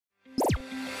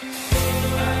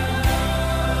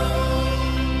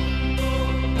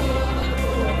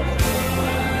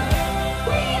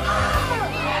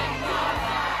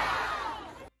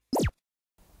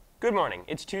Good morning.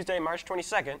 It's Tuesday, March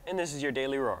 22nd, and this is your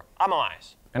Daily Roar. I'm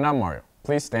Elias. And I'm Mario.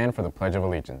 Please stand for the Pledge of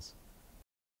Allegiance.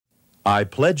 I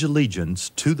pledge allegiance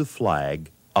to the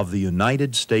flag of the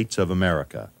United States of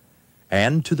America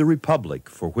and to the republic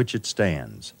for which it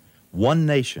stands, one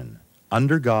nation,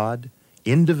 under God,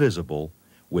 indivisible,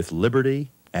 with liberty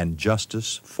and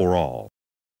justice for all.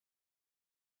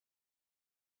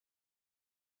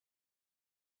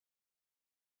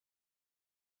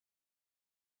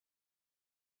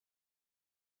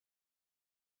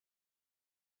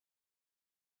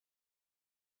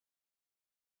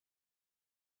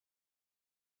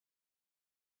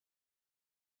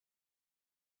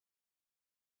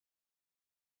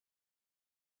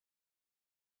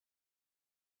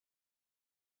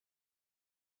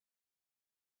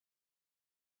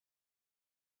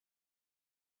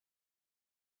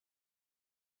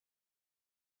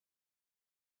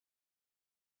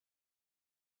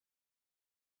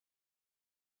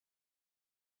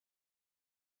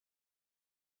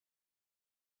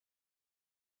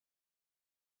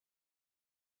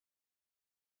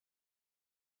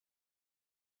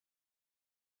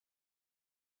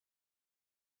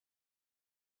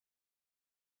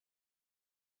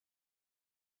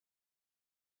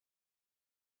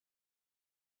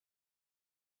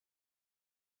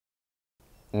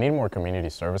 Need more community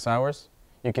service hours?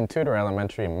 You can tutor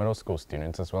elementary and middle school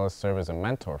students as well as serve as a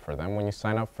mentor for them when you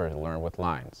sign up for Learn with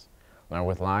Lions. Learn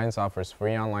with Lions offers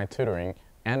free online tutoring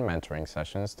and mentoring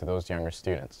sessions to those younger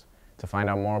students. To find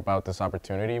out more about this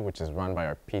opportunity, which is run by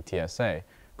our PTSA,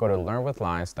 go to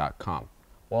learnwithlions.com.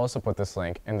 We'll also put this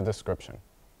link in the description.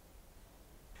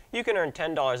 You can earn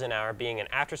 $10 an hour being an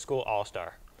after-school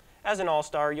all-star. As an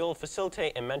all-star, you'll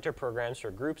facilitate and mentor programs for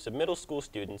groups of middle school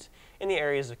students in the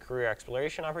areas of career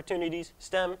exploration opportunities,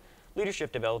 STEM,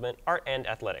 leadership development, art, and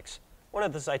athletics. One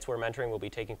of the sites where mentoring will be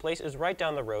taking place is right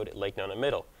down the road at Lake Nona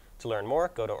Middle. To learn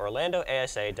more, go to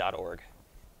orlandoasa.org.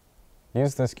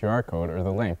 Use this QR code or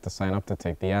the link to sign up to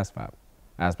take the ASVAB.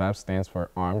 ASVAB stands for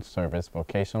Armed Service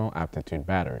Vocational Aptitude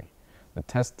Battery. The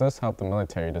test does help the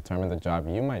military determine the job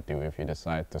you might do if you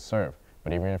decide to serve,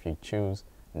 but even if you choose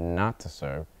not to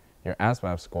serve, your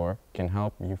ASVAB score can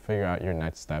help you figure out your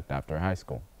next step after high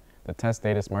school. The test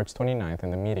date is March 29th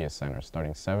in the Media Center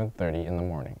starting 7:30 in the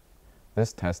morning.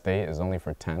 This test date is only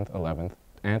for 10th, 11th,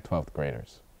 and 12th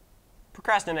graders.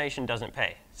 Procrastination doesn't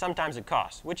pay. Sometimes it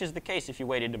costs, which is the case if you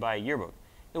waited to buy a yearbook.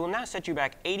 It will now set you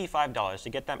back $85 to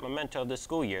get that memento of this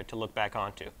school year to look back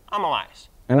onto. I'm Elias.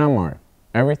 And I'm Mario.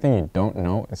 Everything you don't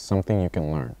know is something you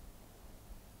can learn.